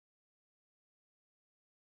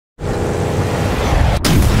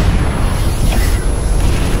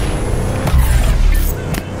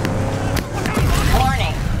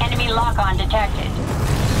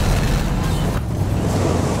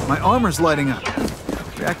armor's lighting up.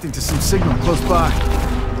 Reacting to some signal close by.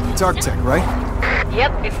 It's Arc-Tech, right?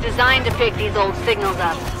 Yep, it's designed to pick these old signals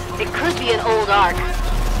up. It could be an old Arc.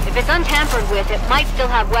 If it's untampered with, it might still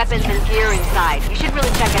have weapons and gear inside. You should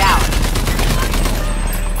really check it out.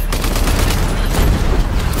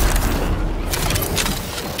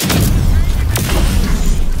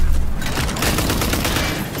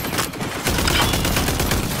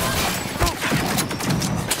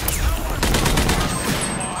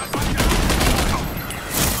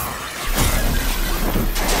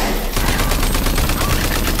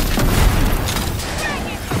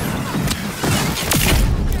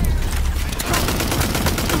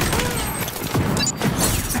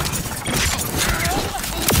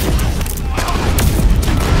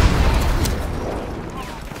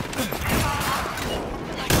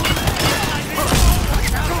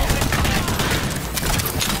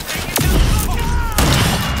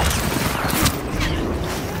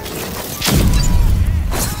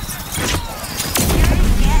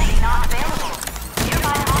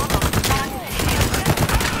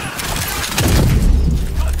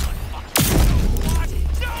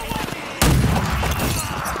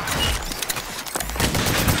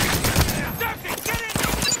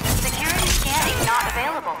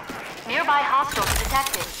 Nearby hostiles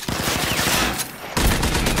detected.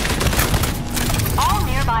 All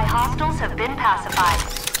nearby hostiles have been pacified.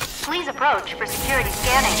 Please approach for security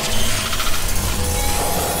scanning.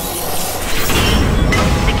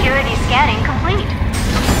 Security scanning complete.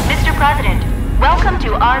 Mr. President, welcome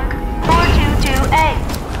to ARC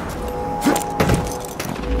 422A.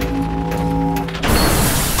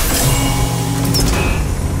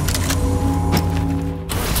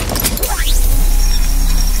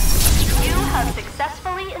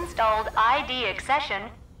 Successfully installed ID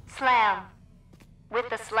accession, SLAM. With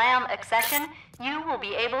the SLAM accession, you will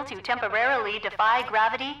be able to temporarily defy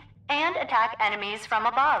gravity and attack enemies from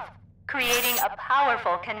above, creating a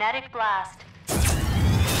powerful kinetic blast. Do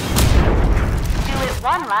it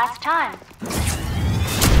one last time.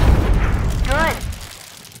 Good.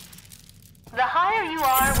 The higher you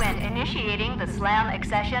are when initiating the SLAM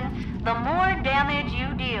accession, the more damage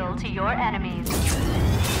you deal to your enemies.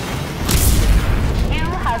 You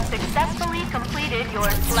have successfully completed your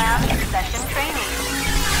SLAM accession training.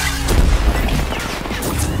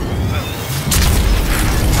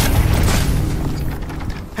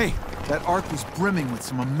 Hey, that Arc was brimming with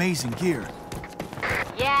some amazing gear.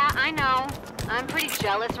 Yeah, I know. I'm pretty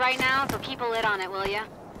jealous right now, so keep a lid on it, will ya?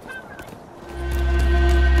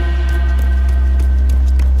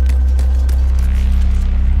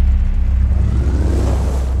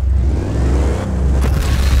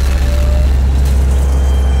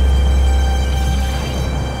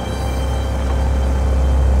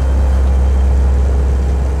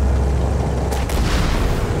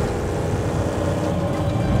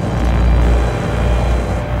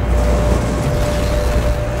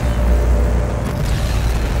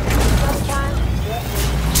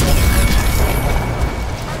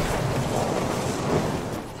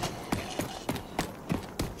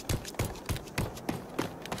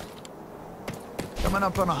 Coming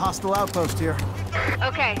up on a hostile outpost here.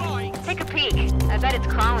 Okay, take a peek. I bet it's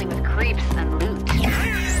crawling with creeps and loot.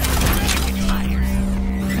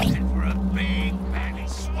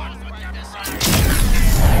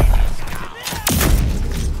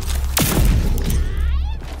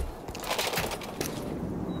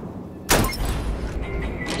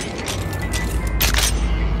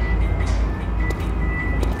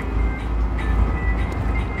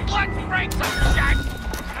 Let's break some shit!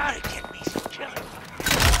 Gotta get me some killing.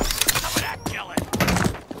 Some of that killing.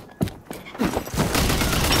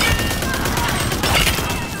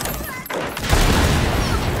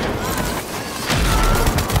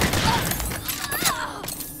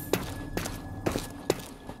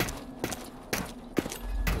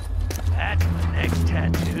 That's my next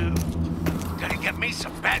tattoo. Gotta get me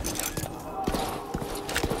some bad stuff.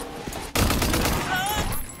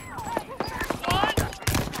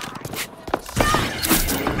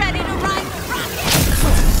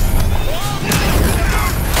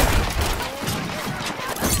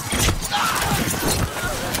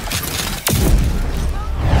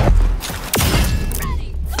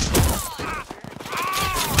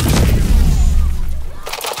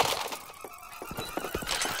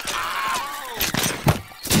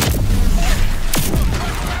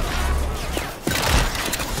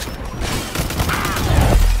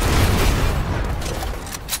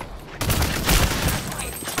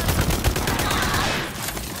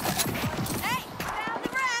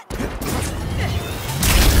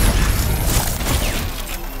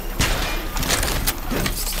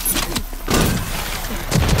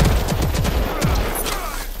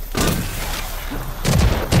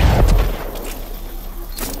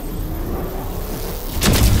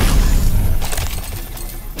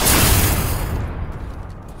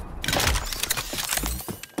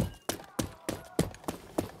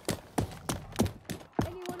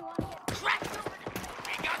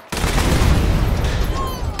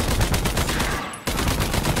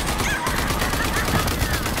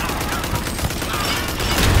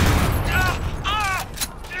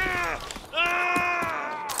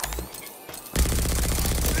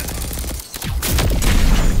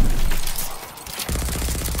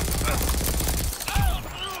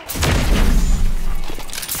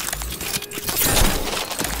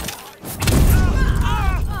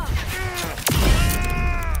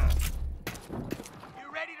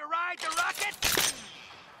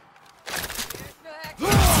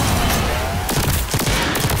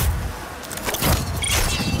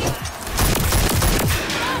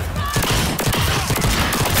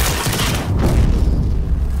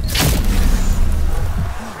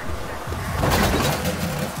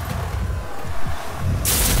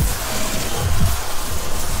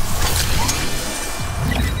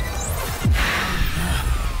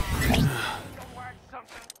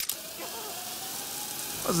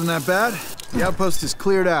 Wasn't that bad. The outpost is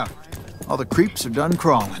cleared out. All the creeps are done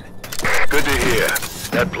crawling. Good to hear.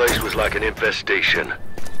 That place was like an infestation.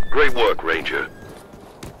 Great work, Ranger.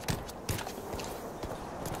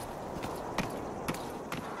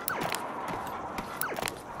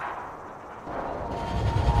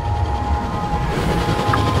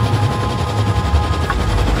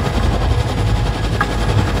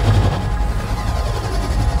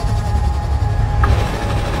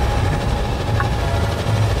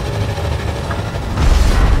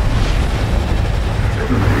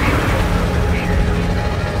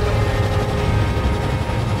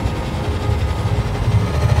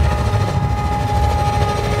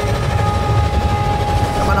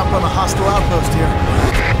 Hostile outpost here.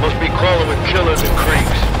 Must be crawling with killers and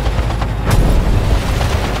creeps.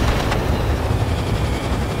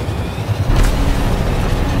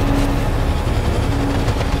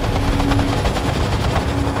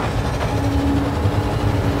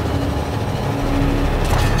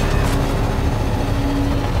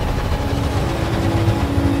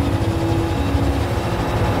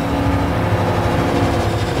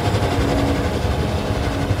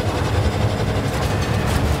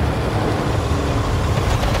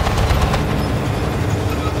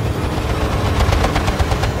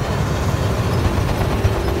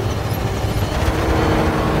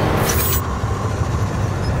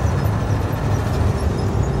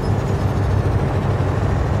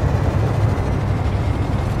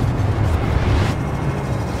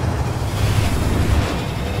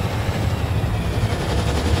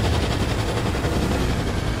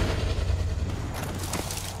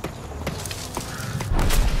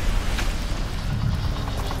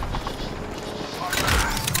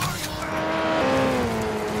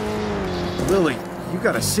 Lily, you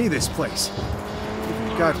gotta see this place.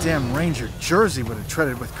 Even goddamn Ranger Jersey would have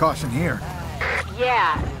treaded with caution here.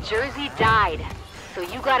 Yeah, Jersey died. So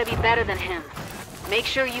you gotta be better than him. Make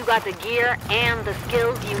sure you got the gear and the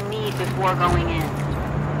skills you need before going in.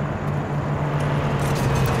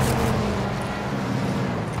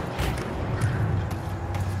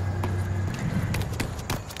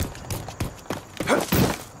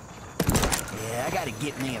 Yeah, I gotta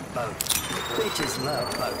get me a boat. Bitches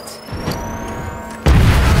love boats.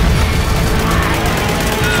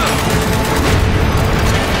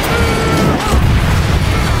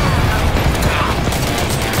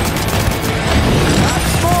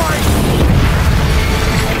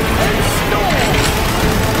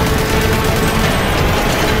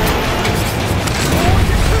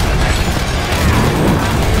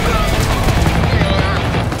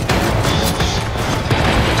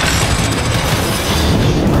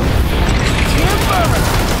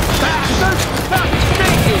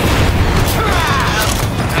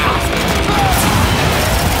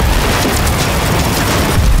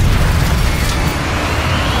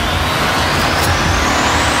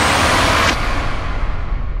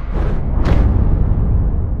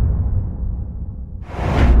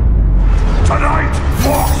 Tonight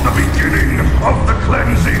marks the beginning of the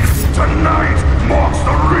cleansing.